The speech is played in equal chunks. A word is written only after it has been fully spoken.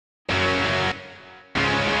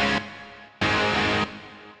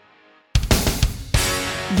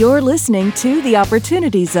You're listening to the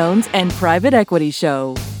Opportunity Zones and Private Equity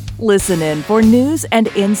Show. Listen in for news and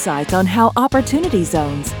insights on how opportunity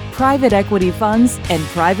zones, private equity funds, and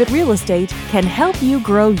private real estate can help you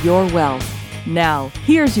grow your wealth. Now,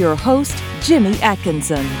 here's your host, Jimmy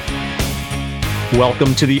Atkinson.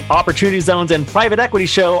 Welcome to the Opportunity Zones and Private Equity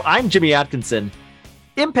Show. I'm Jimmy Atkinson.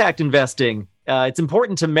 Impact investing. It's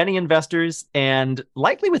important to many investors, and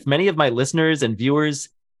likely with many of my listeners and viewers,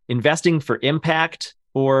 investing for impact,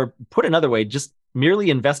 or put another way, just merely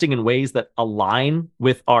investing in ways that align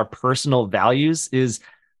with our personal values is,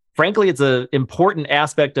 frankly, it's an important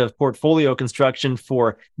aspect of portfolio construction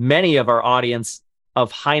for many of our audience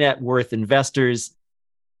of high net worth investors.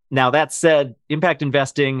 Now, that said, impact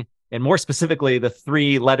investing, and more specifically, the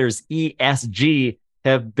three letters ESG,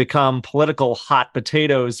 have become political hot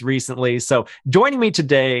potatoes recently. So joining me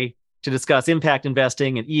today to discuss impact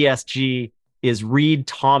investing and ESG is Reid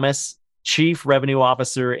Thomas, Chief Revenue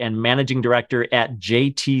Officer and Managing Director at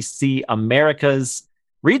JTC Americas.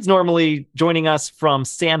 Reid's normally joining us from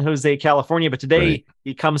San Jose, California, but today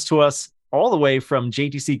he comes to us all the way from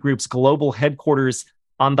JTC Group's global headquarters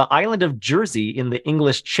on the island of Jersey in the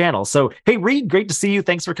English Channel. So, hey, Reid, great to see you.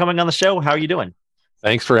 Thanks for coming on the show. How are you doing?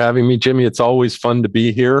 Thanks for having me, Jimmy. It's always fun to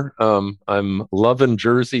be here. I'm loving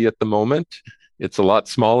Jersey at the moment. It's a lot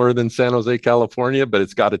smaller than San Jose, California, but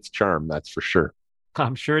it's got its charm, that's for sure.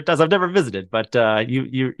 I'm sure it does. I've never visited, but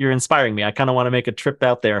you're inspiring me. I kind of want to make a trip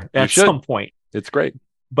out there at some point. It's great.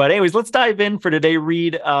 But anyways, let's dive in for today,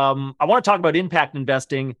 Reid. I want to talk about impact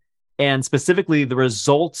investing and specifically the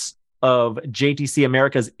results of JTC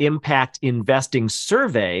America's Impact Investing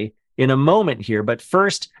Survey in a moment here. But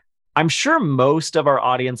first, I'm sure most of our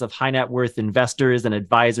audience of high net worth investors and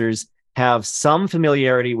advisors have some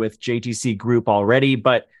familiarity with JTC Group already,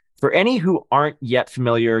 but for any who aren't yet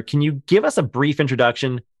familiar, can you give us a brief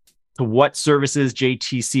introduction to what services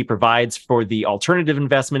JTC provides for the alternative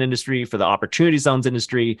investment industry, for the opportunity zones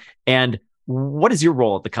industry, and what is your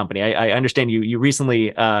role at the company? I understand you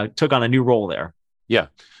recently took on a new role there. Yeah.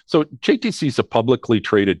 So JTC is a publicly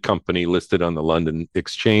traded company listed on the London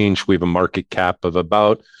Exchange. We have a market cap of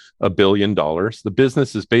about $1 billion. The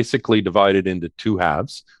business is basically divided into two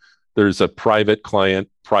halves. There's a private client,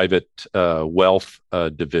 private wealth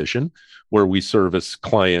division, where we service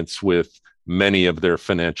clients with many of their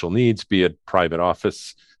financial needs, be it private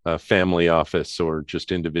office, family office, or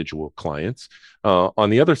just individual clients. On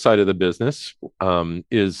the other side of the business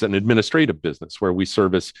is an administrative business where we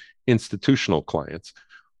service institutional clients.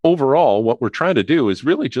 Overall, what we're trying to do is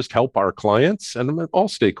really just help our clients, and all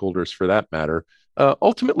stakeholders for that matter,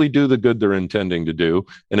 ultimately do the good they're intending to do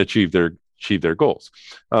and achieve their goals.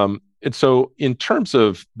 And so in terms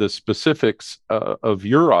of the specifics of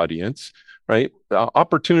your audience, right,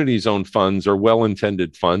 opportunity zone funds are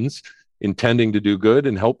well-intended funds intending to do good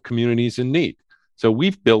and help communities in need. So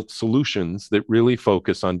we've built solutions that really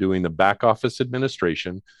focus on doing the back office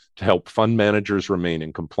administration to help fund managers remain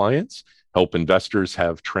in compliance, help investors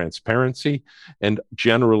have transparency, and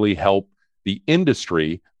generally help the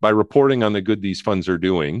industry by reporting on the good these funds are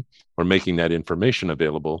doing or making that information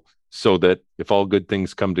available so that if all good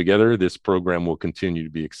things come together, this program will continue to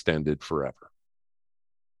be extended forever.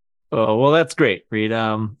 Oh, well, that's great, Reid.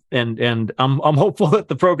 And I'm hopeful that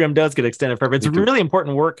the program does get extended forever. It's really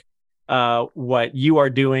important work, what you are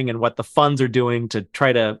doing and what the funds are doing to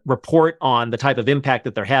try to report on the type of impact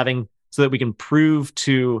that they're having so that we can prove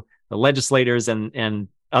to the legislators and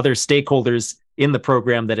other stakeholders in the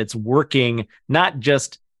program that it's working, not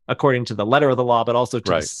just according to the letter of the law, but also to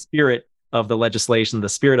the spirit of the legislation, the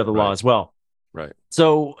spirit of the law as well. Right.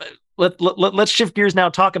 So let's shift gears now,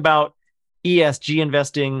 talk about ESG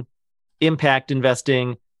investing, impact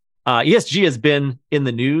investing. ESG has been in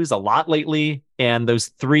the news a lot lately, and those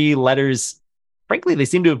three letters, frankly, they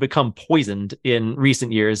seem to have become poisoned in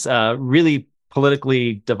recent years. Really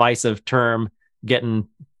politically divisive term, getting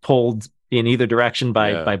pulled in either direction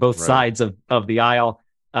by both sides of the aisle.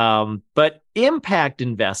 But impact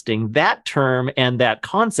investing, that term and that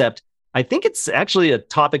concept, I think it's actually a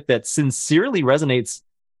topic that sincerely resonates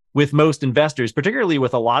with most investors, particularly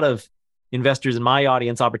with a lot of investors in my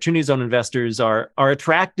audience. Opportunity zone investors are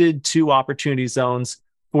attracted to opportunity zones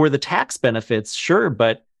for the tax benefits, sure,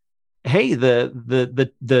 but hey,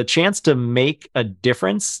 the chance to make a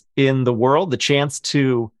difference in the world, the chance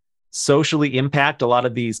to socially impact a lot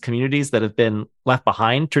of these communities that have been left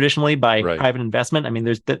behind traditionally by private investment. I mean,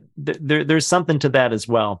 there's something to that as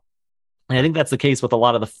well. And I think that's the case with a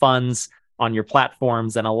lot of the funds on your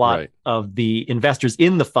platforms and a lot of the investors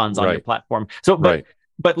in the funds on your platform. So,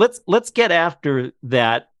 but let's get after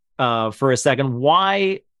that for a second.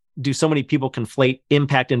 Why do so many people conflate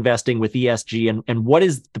impact investing with ESG, and what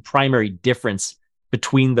is the primary difference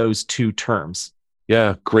between those two terms?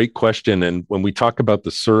 Yeah, great question. And when we talk about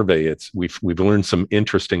the survey, we've learned some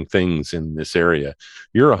interesting things in this area.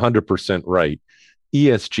 You're 100% right.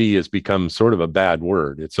 ESG has become sort of a bad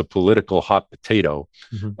word. It's a political hot potato.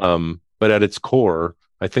 But at its core,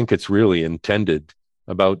 I think it's really intended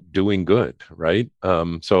about doing good, right?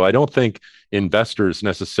 So I don't think investors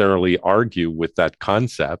necessarily argue with that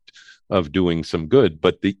concept of doing some good,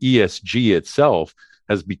 but the ESG itself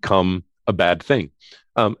has become a bad thing.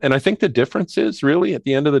 And I think the difference is really at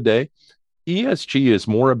the end of the day, ESG is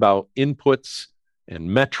more about inputs and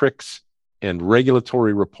metrics and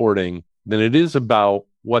regulatory reporting than it is about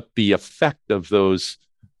what the effect of those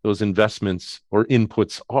investments or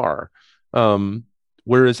inputs are.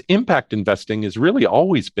 Whereas impact investing has really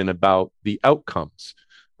always been about the outcomes,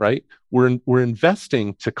 right? We're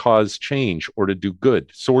investing to cause change or to do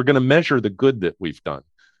good. So we're going to measure the good that we've done.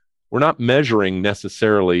 We're not measuring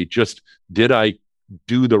necessarily just, did I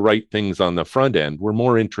do the right things on the front end? We're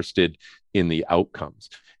more interested in the outcomes.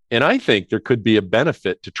 And I think there could be a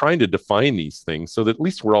benefit to trying to define these things so that at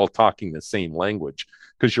least we're all talking the same language.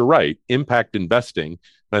 Because you're right, impact investing,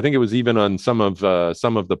 and I think it was even on some of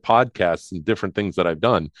the podcasts and different things that I've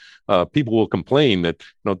done, people will complain that,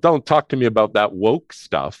 don't talk to me about that woke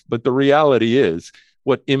stuff. But the reality is,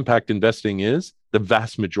 what impact investing is, the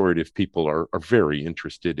vast majority of people are very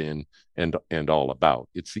interested in and all about.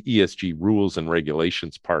 It's the ESG rules and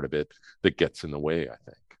regulations part of it that gets in the way, I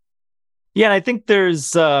think. Yeah, and I think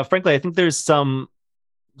there's frankly, I think there's some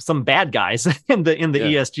bad guys in the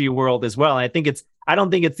ESG world as well. And I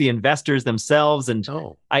don't think it's the investors themselves. And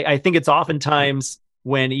I think it's oftentimes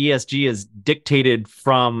when ESG is dictated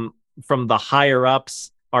from the higher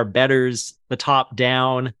ups, our betters, the top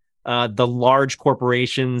down, the large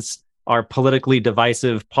corporations, our politically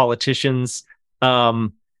divisive politicians.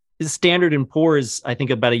 Standard & Poor's, I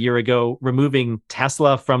think about a year ago, removing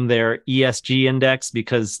Tesla from their ESG index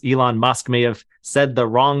because Elon Musk may have said the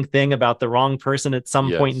wrong thing about the wrong person at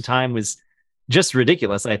some point in time was just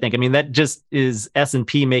ridiculous, I think. I mean, that just is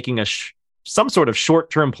S&P making some sort of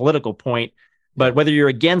short-term political point. But whether you're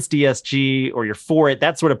against ESG or you're for it,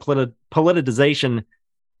 that sort of politicization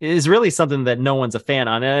is really something that no one's a fan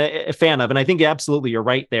of. And I think absolutely you're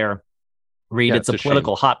right there, Reid. It's a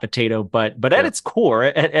political hot potato, but at its core,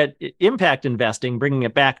 at impact investing, bringing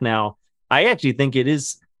it back now, I actually think it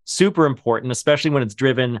is super important, especially when it's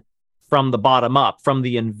driven from the bottom up, from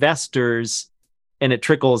the investors, and it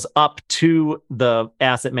trickles up to the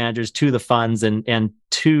asset managers, to the funds, and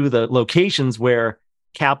to the locations where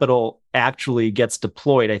capital actually gets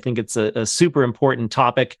deployed. I think it's a super important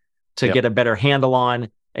topic to get a better handle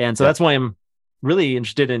on. And so that's why I'm really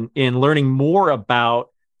interested in learning more about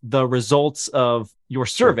the results of your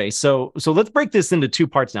survey. So let's break this into two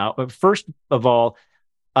parts now. First of all,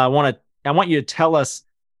 I want you to tell us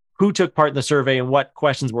who took part in the survey and what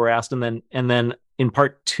questions were asked, and then in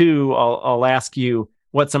part two, I'll ask you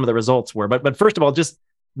what some of the results were. But first of all, just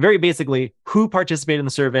very basically, who participated in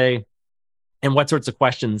the survey and what sorts of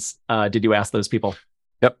questions did you ask those people?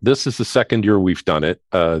 Yep, this is the second year we've done it.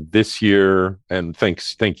 This year, and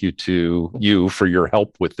thank you to you for your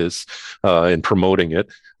help with this in promoting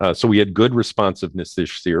it. So we had good responsiveness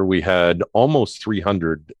this year. We had almost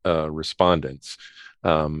 300 respondents,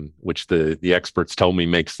 which the experts tell me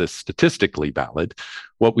makes this statistically valid.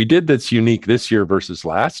 What we did that's unique this year versus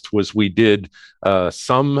last was we did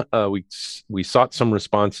we sought some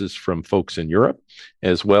responses from folks in Europe,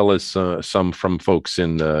 as well as some from folks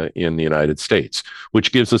in the United States,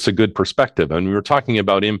 which gives us a good perspective. And we were talking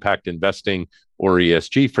about impact investing, or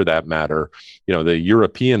ESG for that matter. The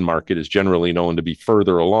European market is generally known to be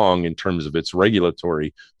further along in terms of its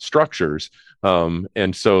regulatory structures.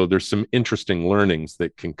 And so there's some interesting learnings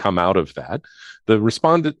that can come out of that. The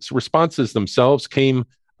responses themselves came,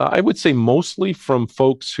 I would say, mostly from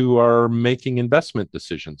folks who are making investment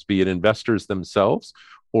decisions, be it investors themselves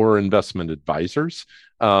or investment advisors.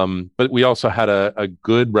 But we also had a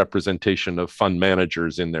good representation of fund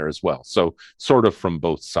managers in there as well. So sort of from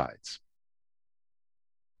both sides.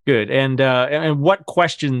 Good. And what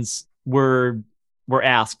questions were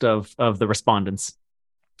asked of the respondents?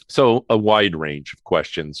 So a wide range of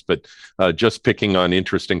questions, but just picking on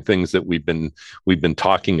interesting things that we've been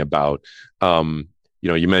talking about.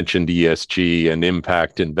 You mentioned ESG and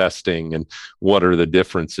impact investing, and what are the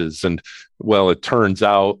differences? And well, it turns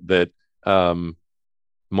out that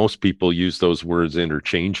most people use those words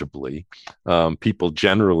interchangeably. People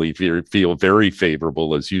generally feel very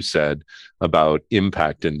favorable, as you said, about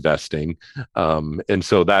impact investing. And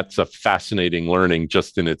so that's a fascinating learning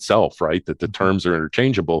just in itself, right? That the terms are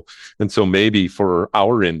interchangeable. And so maybe for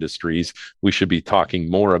our industries, we should be talking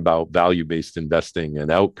more about value-based investing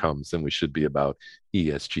and outcomes than we should be about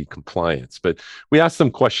ESG compliance. But we asked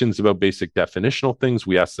them questions about basic definitional things.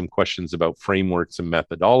 We asked them questions about frameworks and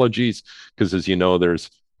methodologies, because as you know, there's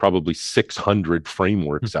probably 600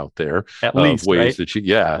 frameworks out there at least, ways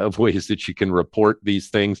right? of ways that you can report these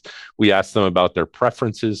things. We asked them about their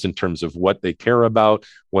preferences in terms of what they care about,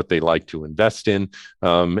 what they like to invest in.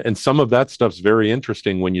 And some of that stuff's very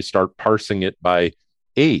interesting when you start parsing it by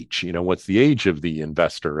age. What's the age of the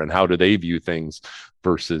investor and how do they view things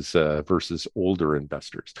versus older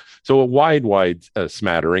investors? So a wide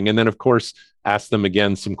smattering. And then, of course, ask them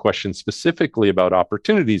again some questions specifically about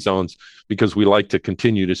opportunity zones, because we like to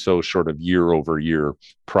continue to show sort of year over year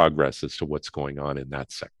progress as to what's going on in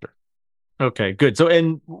that sector. Okay, good. So,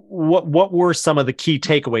 and what were some of the key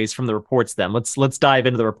takeaways from the reports then? Let's dive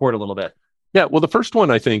into the report a little bit. Yeah, well, the first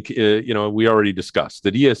one, I think, we already discussed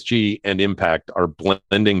that ESG and impact are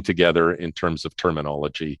blending together in terms of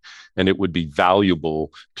terminology, and it would be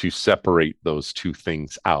valuable to separate those two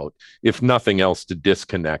things out, if nothing else, to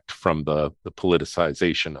disconnect from the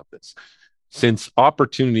politicization of this. Since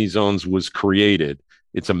Opportunity Zones was created,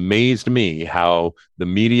 it's amazed me how the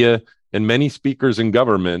media and many speakers in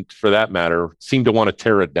government, for that matter, seem to want to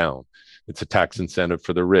tear it down. It's a tax incentive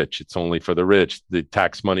for the rich. It's only for the rich. The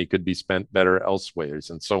tax money could be spent better elsewhere,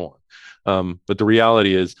 and so on. But the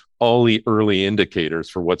reality is all the early indicators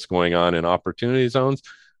for what's going on in opportunity zones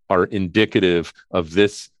are indicative of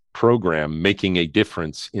this program making a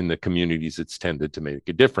difference in the communities it's tended to make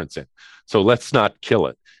a difference in. So let's not kill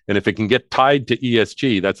it. And if it can get tied to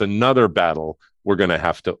ESG, that's another battle we're going to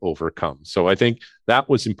have to overcome. So I think that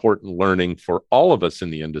was important learning for all of us in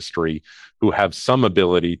the industry who have some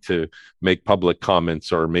ability to make public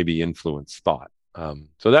comments or maybe influence thought.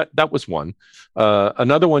 So that was one.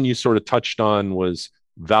 Another one you sort of touched on was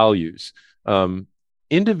values.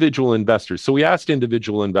 Individual investors. So we asked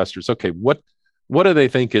individual investors, okay, what do they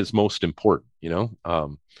think is most important?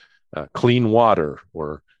 Clean water,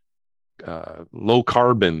 or low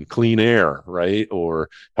carbon, clean air, right? Or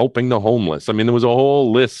helping the homeless. I mean, there was a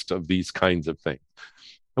whole list of these kinds of things.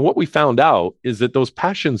 And what we found out is that those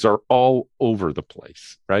passions are all over the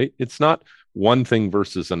place, right? It's not one thing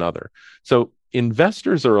versus another. So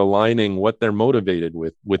investors are aligning what they're motivated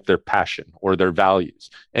with their passion or their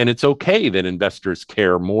values. And it's okay that investors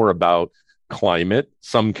care more about climate,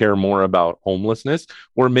 some care more about homelessness,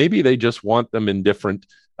 or maybe they just want them in different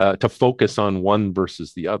to focus on one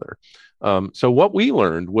versus the other. So what we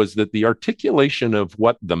learned was that the articulation of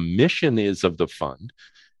what the mission is of the fund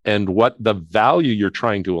and what the value you're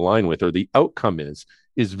trying to align with, or the outcome is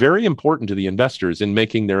very important to the investors in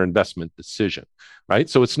making their investment decision, right?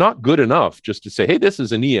 So it's not good enough just to say, hey, this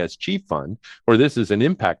is an ESG fund or this is an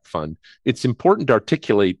impact fund. It's important to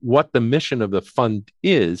articulate what the mission of the fund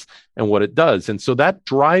is and what it does. And so that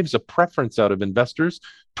drives a preference out of investors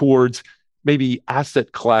towards maybe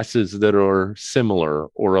asset classes that are similar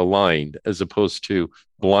or aligned, as opposed to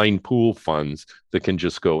blind pool funds that can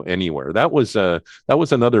just go anywhere. That was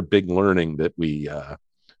another big learning that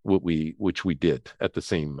which we did at the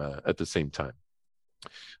same time.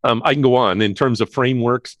 I can go on in terms of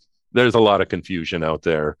frameworks. There's a lot of confusion out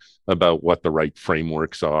there about what the right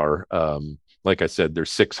frameworks are. Like I said,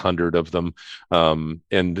 there's 600 of them.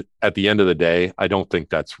 And at the end of the day, I don't think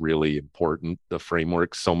that's really important, the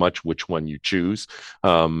framework, so much which one you choose.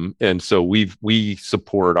 And so we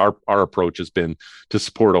support, our approach has been to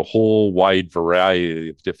support a whole wide variety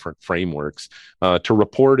of different frameworks to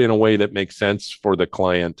report in a way that makes sense for the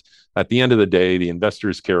client. At the end of the day, the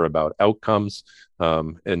investors care about outcomes.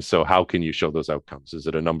 And so how can you show those outcomes? Is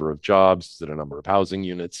it a number of jobs? Is it a number of housing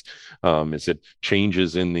units? Is it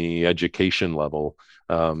changes in the education level?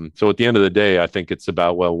 So at the end of the day, I think it's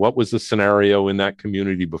about, well, what was the scenario in that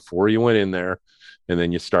community before you went in there? And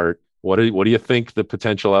then you start, what do you think the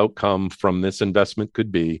potential outcome from this investment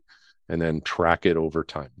could be? And then track it over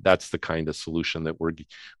time. That's the kind of solution that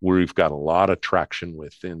we've got a lot of traction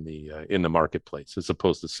with in the marketplace, as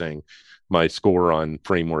opposed to saying my score on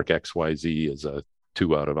framework XYZ is a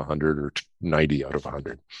 2 out of 100 or 90 out of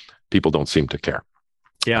 100. People don't seem to care.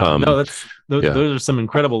 Yeah, no, those are some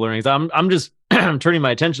incredible learnings. I'm just turning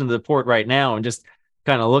my attention to the report right now and just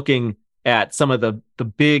kind of looking at some of the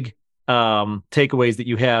big takeaways that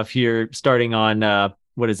you have here, starting on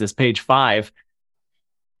what is this, page 5.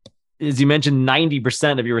 As you mentioned,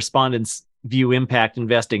 90% of your respondents view impact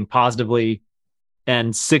investing positively,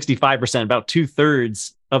 and 65%, about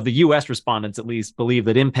 2/3 of the U.S. respondents at least, believe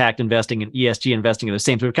that impact investing and ESG investing are the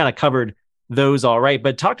same. So we've kind of covered those all right.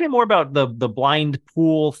 But talk to me more about the blind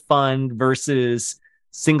pool fund versus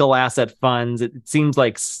single asset funds. It seems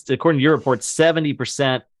like, according to your report,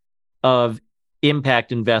 70% of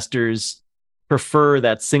impact investors prefer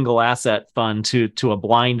that single asset fund to a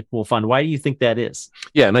blind pool fund. Why do you think that is?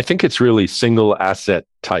 Yeah, and I think it's really single asset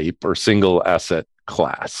type or single asset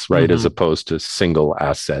class, right, as opposed to single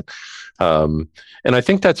asset. And I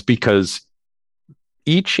think that's because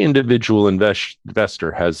each individual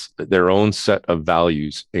investor has their own set of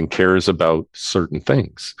values and cares about certain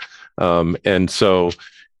things. And so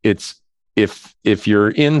it's if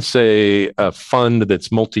you're in, say, a fund that's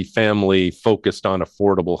multifamily focused on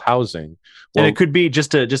affordable housing, and it could be,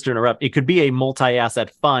 just to interrupt, it could be a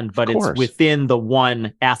multi-asset fund, but it's within the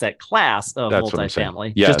one asset class of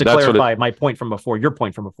multifamily. Yeah, just to clarify my point from before, your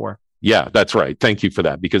point from before. Yeah, that's right. Thank you for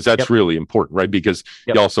that, because that's really important, right? Because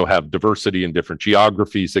you also have diversity in different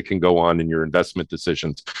geographies that can go on in your investment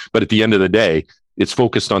decisions. But at the end of the day, it's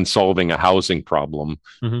focused on solving a housing problem.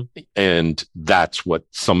 And that's what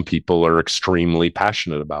some people are extremely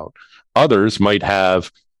passionate about. Others might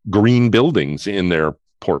have green buildings in their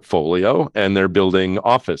portfolio and they're building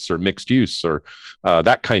office or mixed use or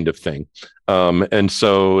that kind of thing. And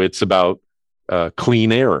so it's about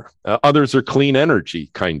clean air. Others are clean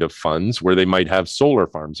energy kind of funds where they might have solar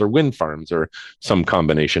farms or wind farms or some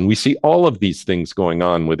combination. We see all of these things going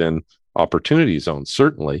on within opportunity zones,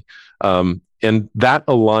 certainly. And that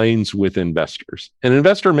aligns with investors. An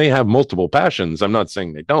investor may have multiple passions. I'm not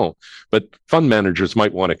saying they don't, but fund managers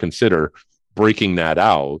might want to consider breaking that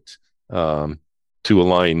out to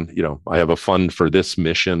align, I have a fund for this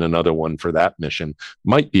mission, another one for that mission.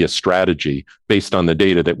 Might be a strategy based on the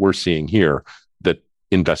data that we're seeing here that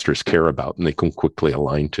investors care about and they can quickly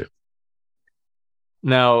align to.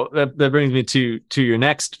 Now, that brings me to your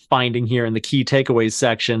next finding here in the key takeaways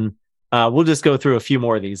section. We'll just go through a few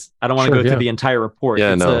more of these. I don't want to go through the entire report.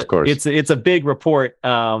 Of course. It's a big report.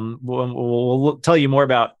 We'll tell you more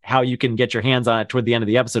about how you can get your hands on it toward the end of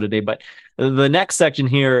the episode today. But the next section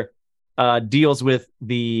here deals with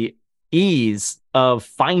the ease of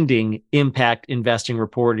finding impact investing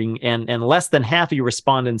reporting, and less than half of your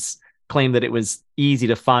respondents claim that it was easy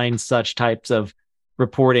to find such types of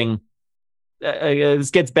reporting.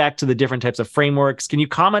 This gets back to the different types of frameworks. Can you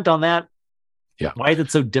comment on that? Yeah. Why is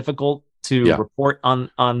it so difficult to report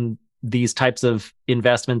on these types of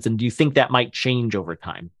investments? And do you think that might change over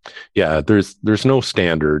time? Yeah, there's no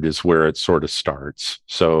standard is where it sort of starts.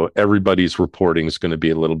 So everybody's reporting is going to be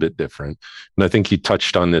a little bit different. And I think you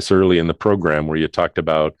touched on this early in the program where you talked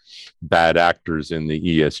about bad actors in the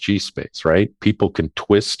ESG space, right? People can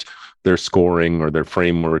twist their scoring or their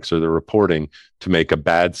frameworks or their reporting to make a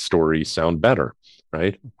bad story sound better,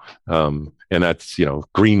 right? And that's,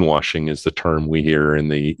 greenwashing is the term we hear in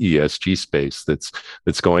the ESG space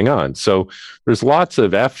that's going on. So there's lots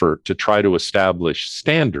of effort to try to establish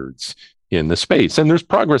standards in the space. And there's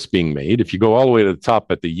progress being made. If you go all the way to the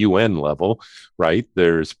top at the UN level, right,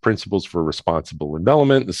 there's principles for responsible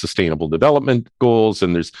development, the sustainable development goals,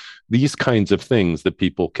 and there's these kinds of things that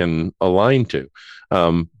people can align to.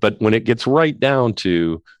 But when it gets right down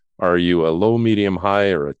to, are you a low, medium,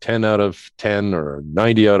 high, or a 10 out of 10 or a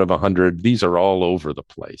 90 out of 100? These are all over the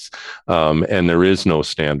place. And there is no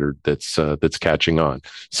standard that's catching on.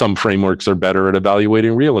 Some frameworks are better at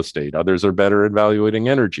evaluating real estate. Others are better at evaluating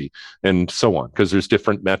energy and so on, because there's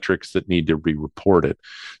different metrics that need to be reported.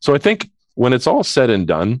 So I think when it's all said and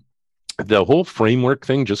done, the whole framework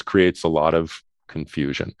thing just creates a lot of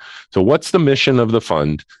confusion. So what's the mission of the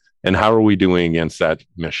fund and how are we doing against that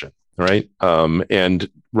mission? Right. And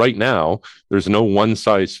right now, there's no one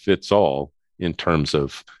size fits all in terms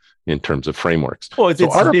of frameworks. Well,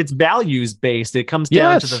 it's values based. It comes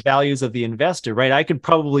down to the values of the investor, right? I could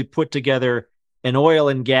probably put together an oil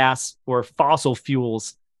and gas or fossil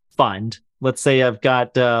fuels fund. Let's say I've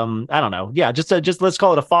got, I don't know. Yeah, just let's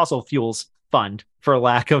call it a fossil fuels fund, for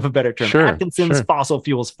lack of a better term. Atkinson's Fossil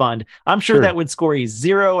Fuels Fund. I'm sure that would score a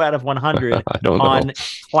 0 out of 100 on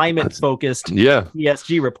climate-focused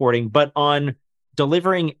ESG reporting, but on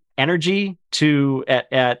delivering energy to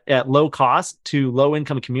at low cost to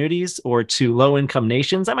low-income communities or to low-income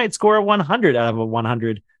nations, I might score a 100 out of a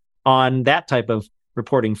 100 on that type of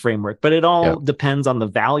reporting framework. But it all depends on the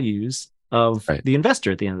values of the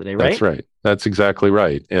investor at the end of the day, right? That's right. That's exactly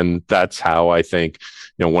right. And that's how I think,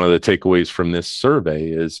 one of the takeaways from this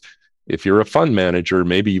survey is if you're a fund manager,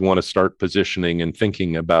 maybe you want to start positioning and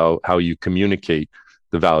thinking about how you communicate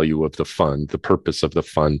the value of the fund, the purpose of the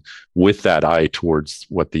fund, with that eye towards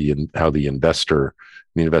how the investor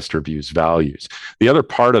views values. The other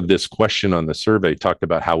part of this question on the survey talked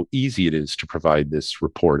about how easy it is to provide this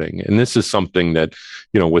reporting. And this is something that,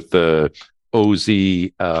 with the OZ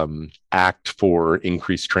Act for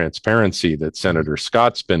increased transparency that Senator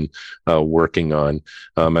Scott's been working on.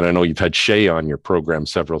 And I know you've had Shay on your program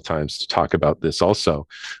several times to talk about this also.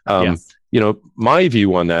 Yes. My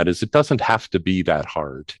view on that is it doesn't have to be that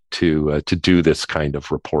hard to do this kind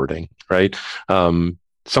of reporting, right?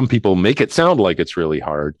 Some people make it sound like it's really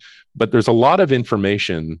hard, but there's a lot of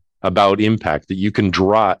information about impact that you can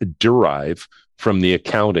derive from the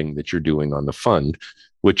accounting that you're doing on the fund,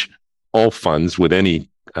 which all funds with any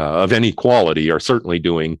of any quality are certainly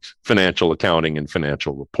doing financial accounting and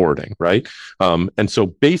financial reporting, right? And so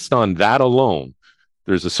based on that alone,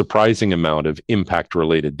 there's a surprising amount of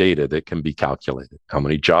impact-related data that can be calculated. How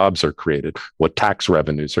many jobs are created? What tax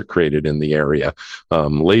revenues are created in the area?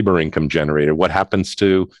 Labor income generated? What happens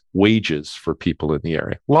to wages for people in the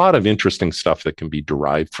area? A lot of interesting stuff that can be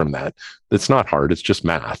derived from that. It's not hard. It's just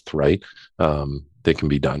math, right? They can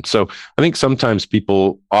be done. So I think sometimes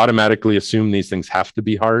people automatically assume these things have to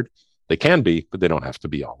be hard. They can be, but they don't have to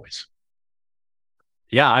be always.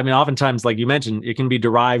 Yeah, I mean, oftentimes, like you mentioned, it can be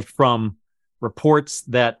derived from reports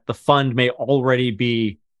that the fund may already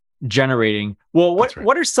be generating. Well,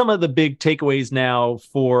 what are some of the big takeaways now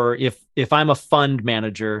for if I'm a fund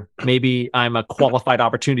manager, maybe I'm a qualified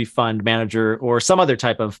opportunity fund manager or some other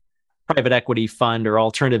type of private equity fund or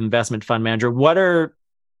alternative investment fund manager? What are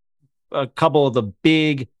a couple of the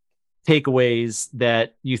big takeaways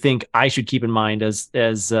that you think I should keep in mind as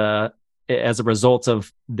a result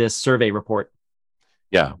of this survey report?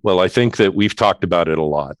 Yeah, well, I think that we've talked about it a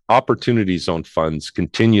lot. Opportunity zone funds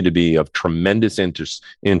continue to be of tremendous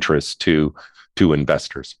interest to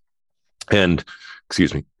investors. And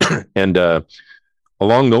excuse me. And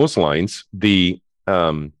along those lines, the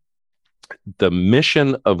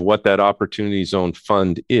mission of what that opportunity zone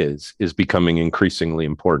fund is becoming increasingly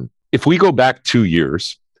important. If we go back 2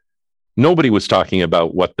 years, nobody was talking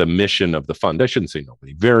about what the mission of the fund. I shouldn't say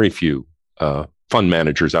nobody. Very few fund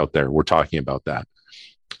managers out there were talking about that.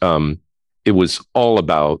 It was all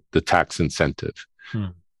about the tax incentive.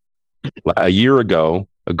 A year ago,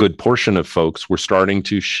 a good portion of folks were starting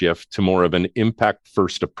to shift to more of an impact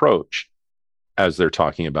first approach as they're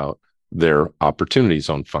talking about their opportunity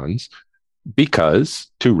zone funds because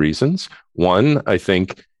 2 reasons. One, I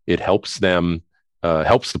think it helps them,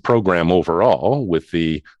 helps the program overall with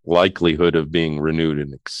the likelihood of being renewed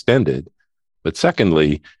and extended. But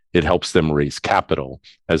secondly, it helps them raise capital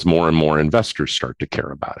as more and more investors start to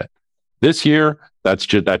care about it. This year,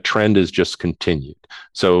 that trend has just continued.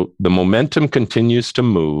 So the momentum continues to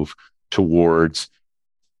move towards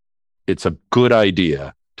it's a good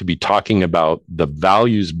idea to be talking about the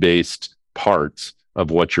values-based parts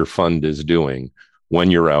of what your fund is doing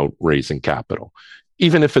when you're out raising capital.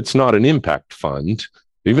 Even if it's not an impact fund,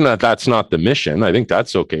 even if that's not the mission, I think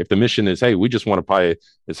that's okay. If the mission is, hey, we just want to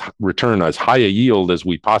return as high a yield as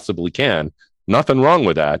we possibly can, nothing wrong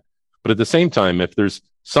with that. But at the same time, if there's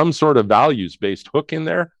some sort of values-based hook in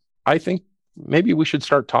there, I think maybe we should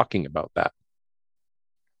start talking about that.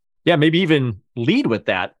 Yeah, maybe even lead with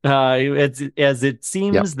that. As it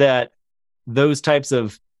seems that those types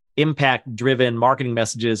of impact-driven marketing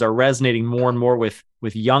messages are resonating more and more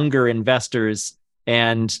with younger investors.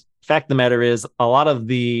 And fact of the matter is, a lot of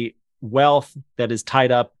the wealth that is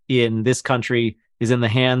tied up in this country is in the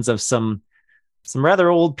hands of some rather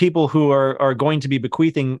old people who are going to be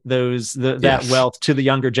bequeathing that wealth to the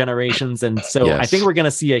younger generations. And so I think we're going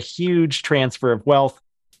to see a huge transfer of wealth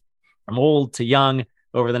from old to young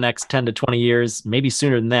over the next 10 to 20 years, maybe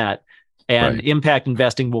sooner than that. And impact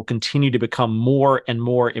investing will continue to become more and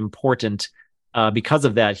more important because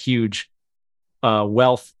of that huge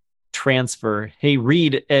wealth transfer. Hey,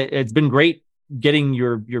 Reid, it's been great getting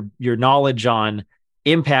your knowledge on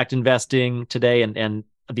impact investing today and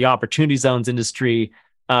the opportunity zones industry.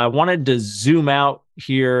 I wanted to zoom out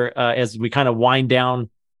here as we kind of wind down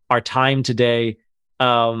our time today.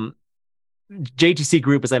 JTC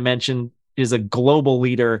Group, as I mentioned, is a global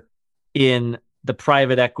leader in the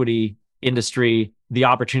private equity industry, the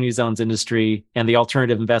opportunity zones industry, and the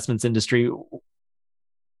alternative investments industry.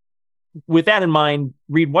 With that in mind,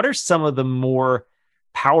 Reid, what are some of the more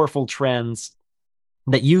powerful trends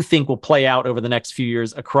that you think will play out over the next few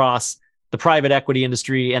years across the private equity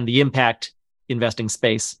industry and the impact investing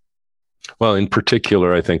space? Well, in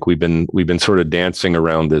particular, I think we've been sort of dancing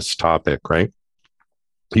around this topic, right?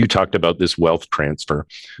 You talked about this wealth transfer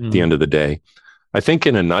at the end of the day. I think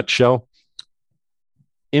in a nutshell,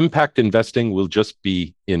 impact investing will just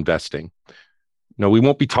be investing. No, we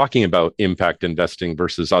won't be talking about impact investing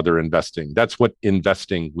versus other investing. That's what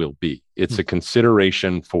investing will be. It's a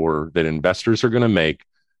consideration that investors are going to make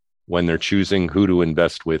when they're choosing who to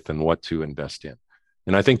invest with and what to invest in.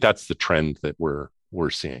 And I think that's the trend that we're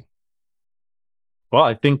seeing. Well,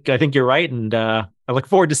 I think you're right, and I look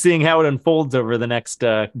forward to seeing how it unfolds over the next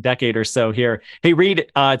decade or so here. Hey, Reid,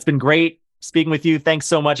 it's been great speaking with you. Thanks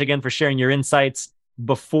so much again for sharing your insights.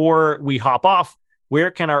 Before we hop off, where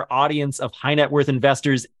can our audience of high net worth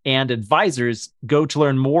investors and advisors go to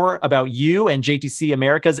learn more about you and JTC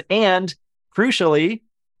Americas? And crucially,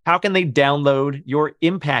 how can they download your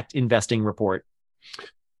impact investing report?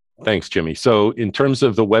 Thanks, Jimmy. So in terms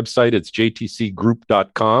of the website, it's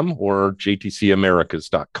jtcgroup.com or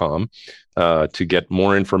jtcamericas.com to get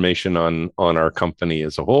more information on our company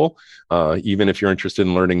as a whole, even if you're interested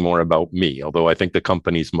in learning more about me, although I think the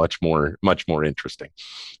company's much more interesting.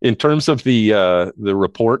 In terms of the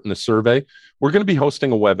report and the survey, we're going to be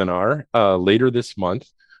hosting a webinar later this month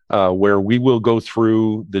where we will go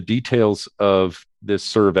through the details of this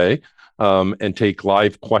survey and take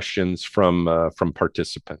live questions from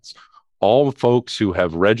participants. All folks who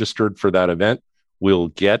have registered for that event will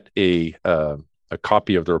get a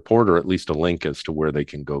copy of the report, or at least a link as to where they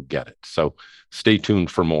can go get it. So stay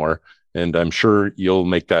tuned for more, and I'm sure you'll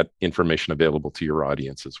make that information available to your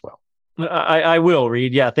audience as well. I will,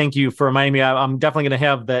 Reid. Yeah, thank you for reminding me. I'm definitely going to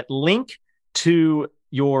have that link to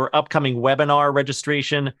your upcoming webinar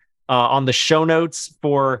registration on the show notes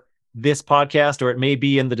for this podcast, or it may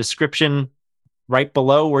be in the description right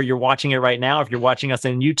below where you're watching it right now, if you're watching us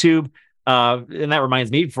on YouTube. And that reminds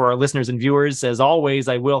me, for our listeners and viewers, as always,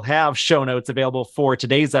 I will have show notes available for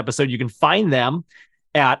today's episode. You can find them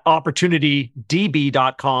at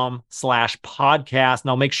opportunitydb.com/podcast. And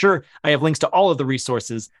I'll make sure I have links to all of the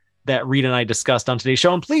resources that Reid and I discussed on today's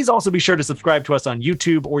show. And please also be sure to subscribe to us on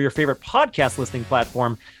YouTube or your favorite podcast listening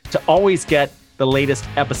platform to always get the latest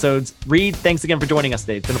episodes. Reid, thanks again for joining us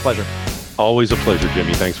today. It's been a pleasure. Always a pleasure,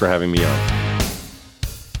 Jimmy. Thanks for having me on.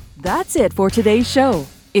 That's it for today's show.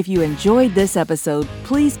 If you enjoyed this episode,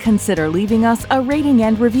 please consider leaving us a rating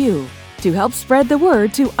and review to help spread the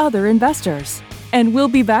word to other investors. And we'll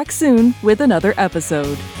be back soon with another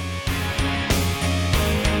episode.